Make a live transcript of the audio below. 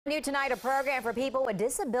New tonight, a program for people with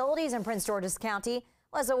disabilities in Prince George's County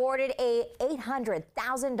was awarded a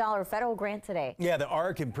 $800,000 federal grant today. Yeah, the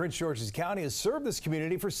ARC in Prince George's County has served this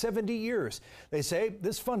community for 70 years. They say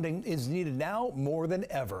this funding is needed now more than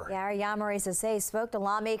ever. Yeah, our Yamarisa Sase spoke to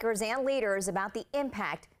lawmakers and leaders about the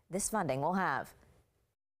impact this funding will have.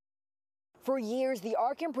 For years, the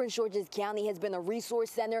ARC in Prince George's County has been a resource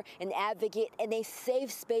center, an advocate, and a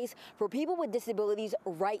safe space for people with disabilities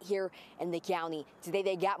right here in the county. Today,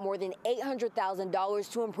 they got more than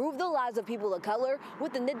 $800,000 to improve the lives of people of color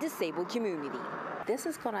within the disabled community. This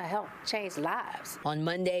is going to help change lives. On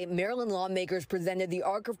Monday, Maryland lawmakers presented the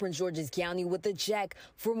ARC of Prince George's County with a check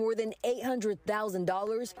for more than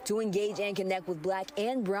 $800,000 to engage and connect with Black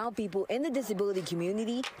and brown people in the disability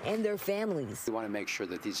community and their families. We want to make sure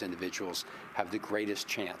that these individuals have the greatest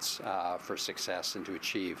chance for success and to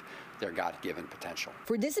achieve their God-given potential.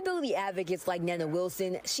 For disability advocates like Nana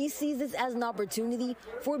Wilson, she sees this as an opportunity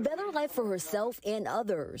for a better life for herself and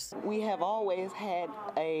others. We have always had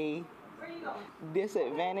a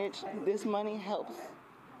disadvantage. This money helps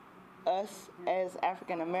us as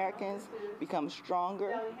African Americans become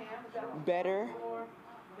stronger, better,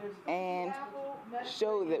 and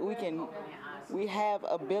show that we have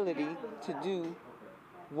ability to do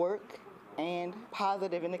work and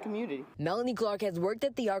positive in the community. Melanie Clark has worked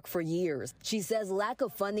at the ARC for years. She says lack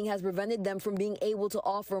of funding has prevented them from being able to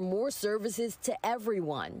offer more services to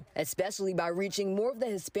everyone, especially by reaching more of the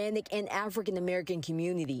Hispanic and African American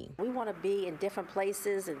community. We want to be in different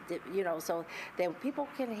places, and so that people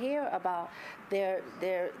can hear about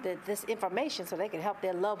this information, so they can help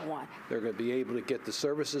their loved one. They're going to be able to get the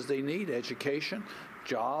services they need, education,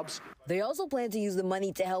 jobs. They also plan to use the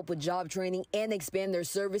money to help with job training and expand their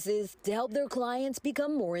services to help their clients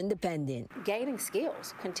become more independent. Gaining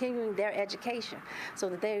skills, continuing their education so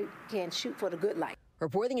that they can shoot for the good life.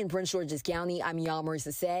 Reporting in Prince George's County, I'm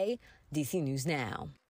Yamarisa Sase, DC News Now.